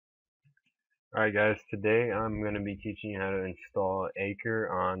Alright guys, today I'm going to be teaching you how to install A.C.R.E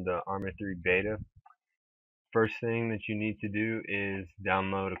on the Arma 3 beta. First thing that you need to do is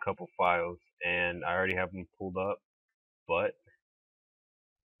download a couple files, and I already have them pulled up, but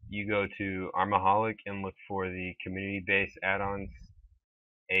you go to Armaholic and look for the community-based add-ons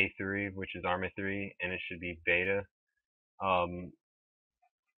A3, which is Arma 3, and it should be beta. Um,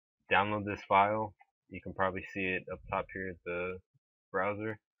 Download this file. You can probably see it up top here at the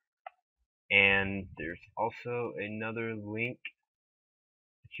browser. And there's also another link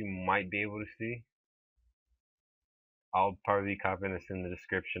that you might be able to see. I'll probably be copying this in the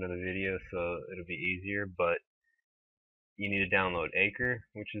description of the video so it'll be easier, but you need to download A.C.R.E,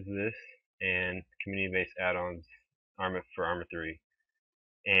 which is this, and community-based add-ons Arma for Arma 3.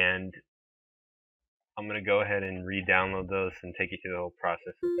 And I'm going to go ahead and re-download those and take you through the whole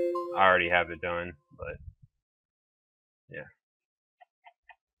process. I already have it done, but yeah.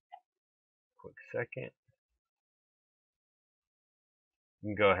 Quick second.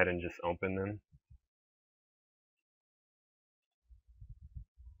 You can go ahead and just open them.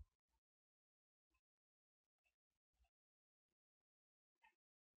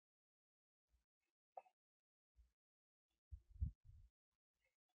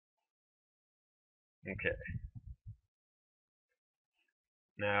 Okay.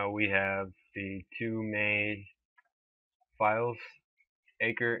 Now we have the two main files,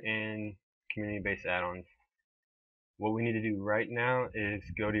 A.C.R.E and community-based add-ons. What we need to do right now is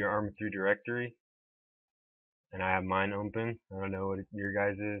go to your Arma 3 directory, and I have mine open. I don't know what your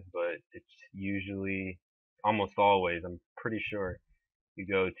guys is, but it's usually, almost always, I'm pretty sure, you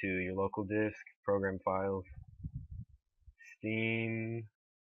go to your local disk, program files, Steam,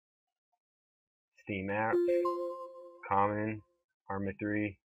 Steam apps, common, Arma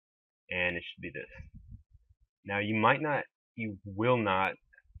 3, and it should be this. Now you will not,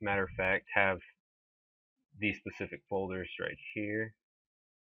 matter of fact, have these specific folders right here.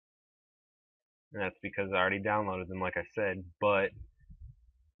 And that's because I already downloaded them, like I said. But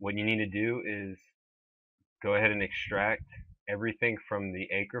what you need to do is go ahead and extract everything from the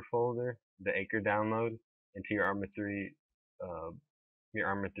A.C.R.E folder, the A.C.R.E download, into your Arma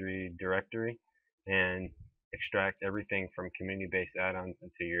 3 directory, and extract everything from community-based add-ons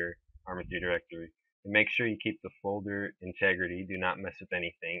into your Arma 3 directory. And make sure you keep the folder integrity. Do not mess with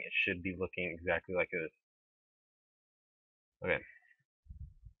anything. It should be looking exactly like this. Okay.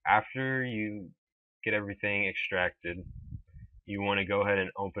 After you get everything extracted, you want to go ahead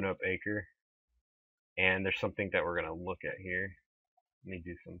and open up A.C.R.E. And there's something that we're going to look at here. Let me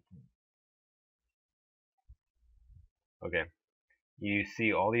do something. Okay. You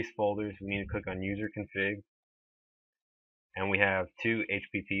see all these folders. We need to click on user config. And we have two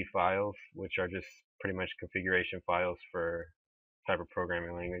HPP files, which are just pretty much configuration files for type of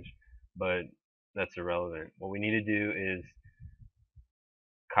programming language. But that's irrelevant. What we need to do is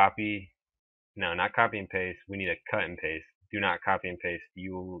not copy and paste. We need to cut and paste. Do not copy and paste.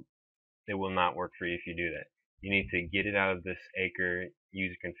 It will not work for you if you do that. You need to get it out of this A.C.R.E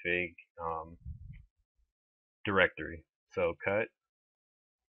user config directory. So cut,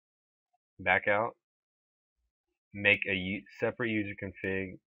 back out, make a separate user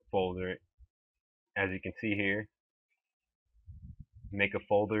config folder. As you can see here, make a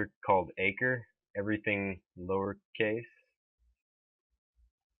folder called A.C.R.E, everything lowercase.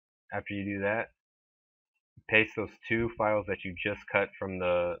 After you do that, paste those two files that you just cut from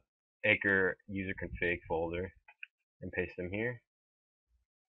the A.C.R.E user config folder and paste them here.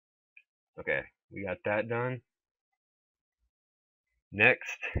 Okay, we got that done.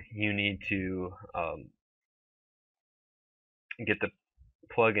 Next, you need to get the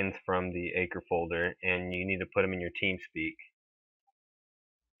plugins from the A.C.R.E folder, and you need to put them in your TeamSpeak.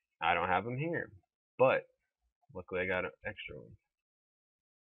 I don't have them here, but luckily I got an extra one.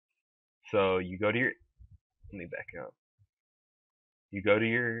 So you go to your, let me back up. You go to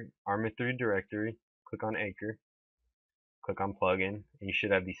your Arma 3 directory, click on A.C.R.E, click on plugin, and you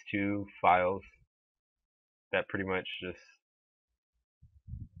should have these two files that pretty much just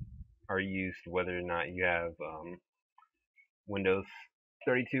are used whether or not you have Windows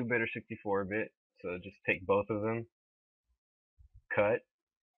 32-bit or 64-bit. So just take both of them, cut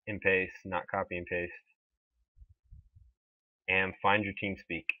and paste, not copy and paste, and find your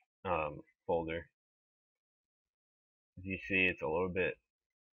TeamSpeak folder. As you see, it's a little bit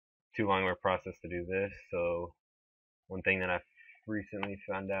too long of a process to do this, so one thing that I've recently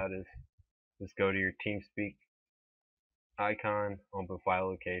found out is just go to your TeamSpeak icon, open file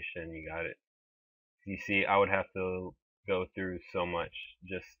location, you got it. You see, I would have to go through so much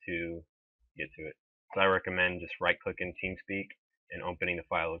just to get to it. So I recommend just right clicking TeamSpeak and opening the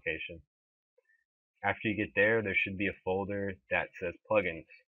file location. After you get there, there should be a folder that says plugins.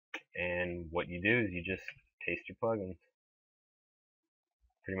 And what you do is you just paste your plugins.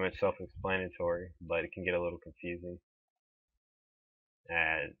 Pretty much self-explanatory, but it can get a little confusing.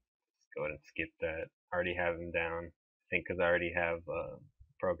 Let's go ahead and skip that. I already have them down. I think because I already have a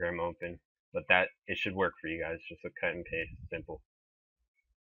program open. But that, it should work for you guys. Just a cut and paste, simple.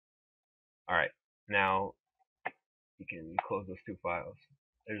 Alright, now you can close those two files.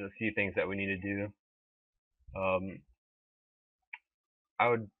 There's a few things that we need to do.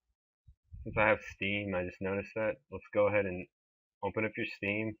 Since I have Steam, I just noticed that. Let's go ahead and open up your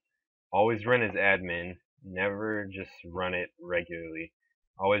Steam. Always run as admin. Never just run it regularly.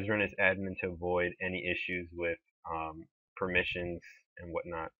 Always run as admin to avoid any issues with permissions and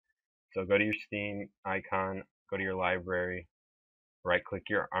whatnot. So go to your Steam icon, go to your library, right click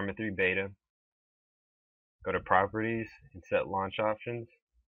your Arma 3 beta, go to properties and set launch options.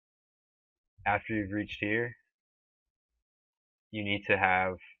 After you've reached here, you need to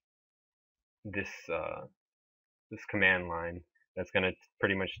have this command line that's going to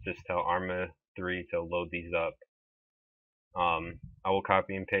pretty much just tell Arma 3 to load these up. I will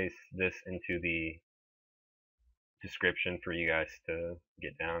copy and paste this into the description for you guys to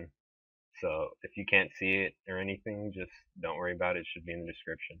get down. So if you can't see it or anything, just don't worry about it. It should be in the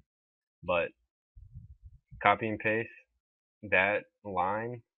description. But copy and paste that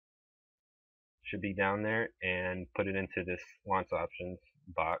line should be down there and put it into this launch options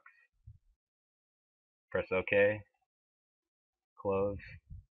box. Press OK. Close.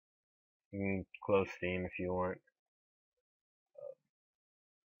 You can close Steam if you want.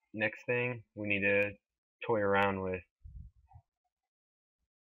 Next thing, we need to toy around with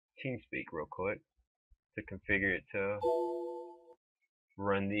TeamSpeak real quick to configure it to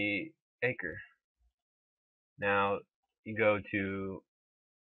run the A.C.R.E. Now you can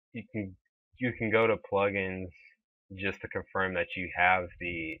go to plugins just to confirm that you have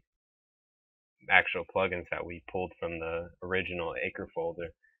the actual plugins that we pulled from the original A.C.R.E.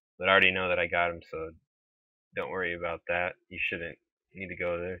 folder. But I already know that I got them, so don't worry about that. You shouldn't need to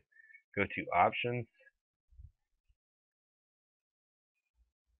go there. Go to options.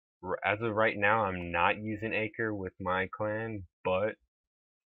 As of right now, I'm not using A.C.R.E. with my clan, but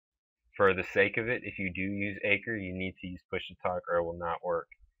for the sake of it, if you do use A.C.R.E., you need to use push to talk or it will not work.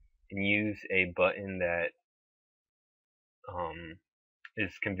 And use a button that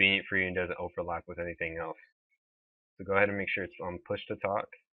is convenient for you and doesn't overlap with anything else. So go ahead and make sure it's on push to talk.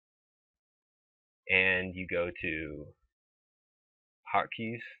 And you go to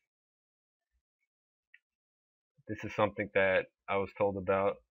hotkeys. This is something that I was told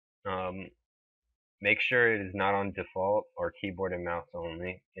about. Make sure it is not on default or keyboard and mouse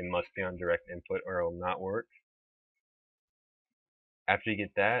only. It must be on direct input or it will not work. After you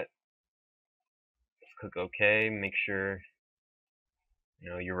get that, just click OK. Make sure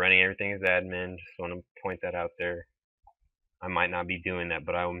you're running everything as admin. Just want to point that out there. I might not be doing that,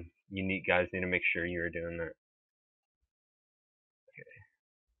 but you guys need to make sure you're doing that. Okay.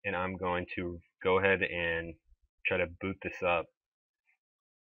 And I'm going to go ahead and try to boot this up.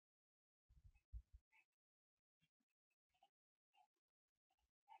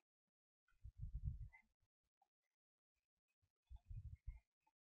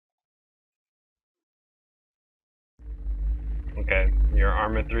 Okay, your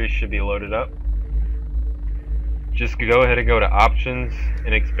Arma 3 should be loaded up. Just go ahead and go to options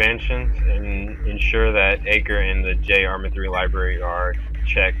and expansions and ensure that A.C.R.E. and the J Arma 3 library are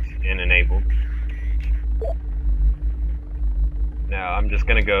checked and enabled. Now I'm just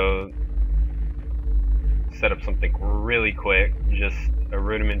gonna go set up something really quick, just a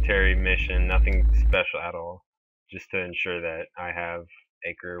rudimentary mission, nothing special at all, just to ensure that I have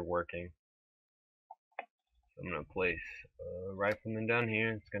A.C.R.E. working. So I'm gonna place a rifleman down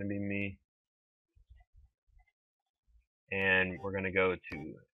here. It's gonna be me. And we're going to go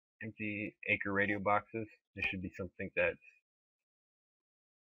to empty A.C.R.E. radio boxes. There should be something that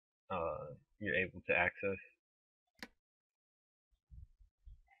you're able to access.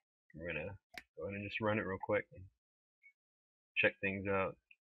 We're going to go ahead and just run it real quick and check things out.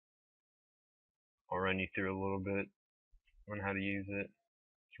 I'll run you through a little bit on how to use it.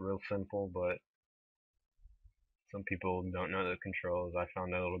 It's real simple, but some people don't know the controls. I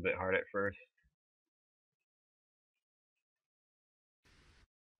found that a little bit hard at first.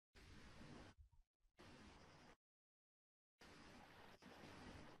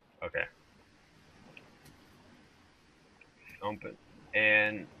 Okay. Open.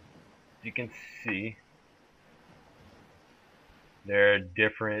 And you can see there are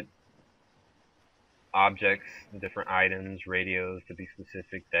different objects, different items, radios to be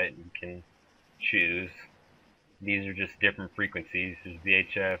specific, that you can choose. These are just different frequencies. There's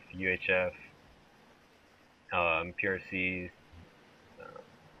VHF, UHF, PRCs.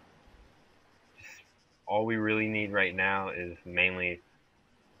 Just all we really need right now is mainly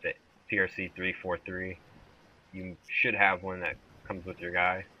the PRC 343. You should have one that comes with your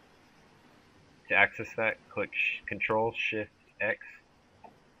guy. To access that, click Control Shift X.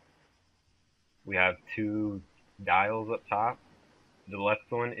 We have two dials up top. The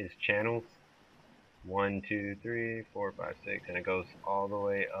left one is channels 1, 2, 3, 4, 5, 6, and it goes all the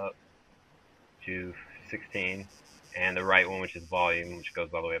way up to 16. And the right one, which is volume, which goes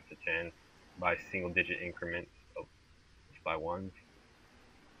all the way up to 10 by single digit increments of by ones.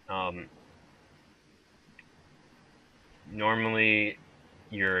 Normally,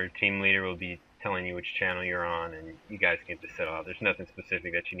 your team leader will be telling you which channel you're on, and you guys get to set off. There's nothing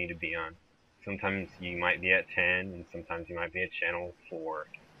specific that you need to be on. Sometimes you might be at 10, and sometimes you might be at channel 4.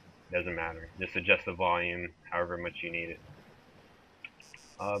 Doesn't matter. Just adjust the volume however much you need it.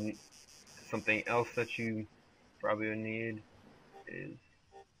 Something else that you probably would need is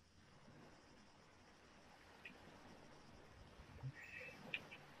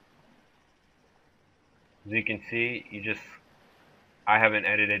as you can see, I haven't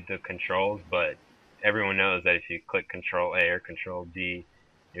edited the controls, but everyone knows that if you click Control A or Control D,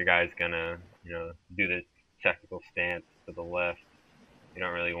 your guy's gonna, do the technical stance to the left. You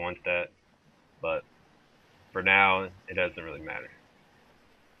don't really want that, but for now, it doesn't really matter.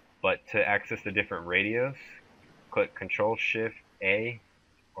 But to access the different radios, click Control Shift A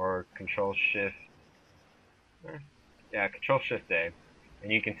or Control Shift A,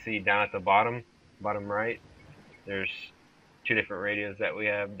 and you can see down at the bottom right, there's two different radios that we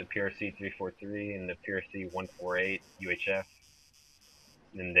have, the PRC 343 and the PRC 148 UHF,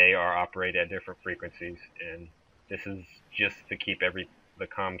 and they are operated at different frequencies, and this is just to keep the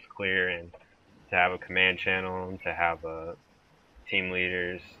comms clear and to have a command channel and to have team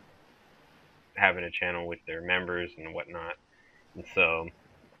leaders having a channel with their members and whatnot. And so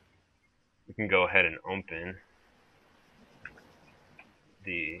we can go ahead and open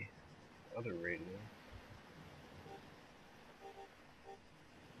the other radio.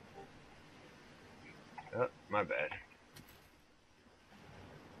 Oh, my bad.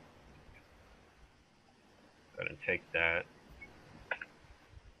 Go ahead and take that.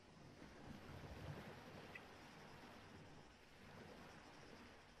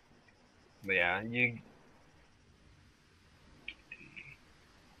 But yeah, you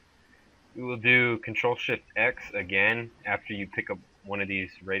will do Control Shift X again after you pick up one of these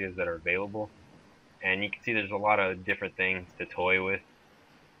radios that are available. And you can see there's a lot of different things to toy with.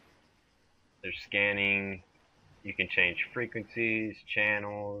 There's scanning, you can change frequencies,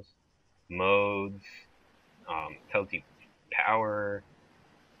 channels, modes, tells you power.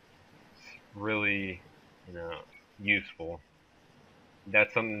 It's really, useful.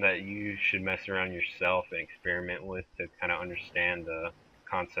 That's something that you should mess around yourself and experiment with to kind of understand the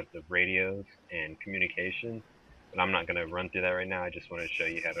concept of radios and communication. But I'm not going to run through that right now. I just want to show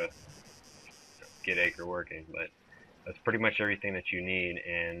you how to get A.C.R.E working. But that's pretty much everything that you need.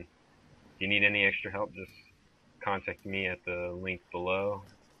 And if you need any extra help, just contact me at the link below,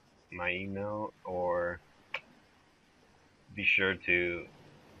 my email, or be sure to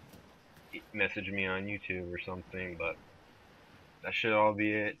message me on YouTube or something. But that should all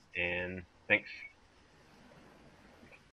be it, and thanks.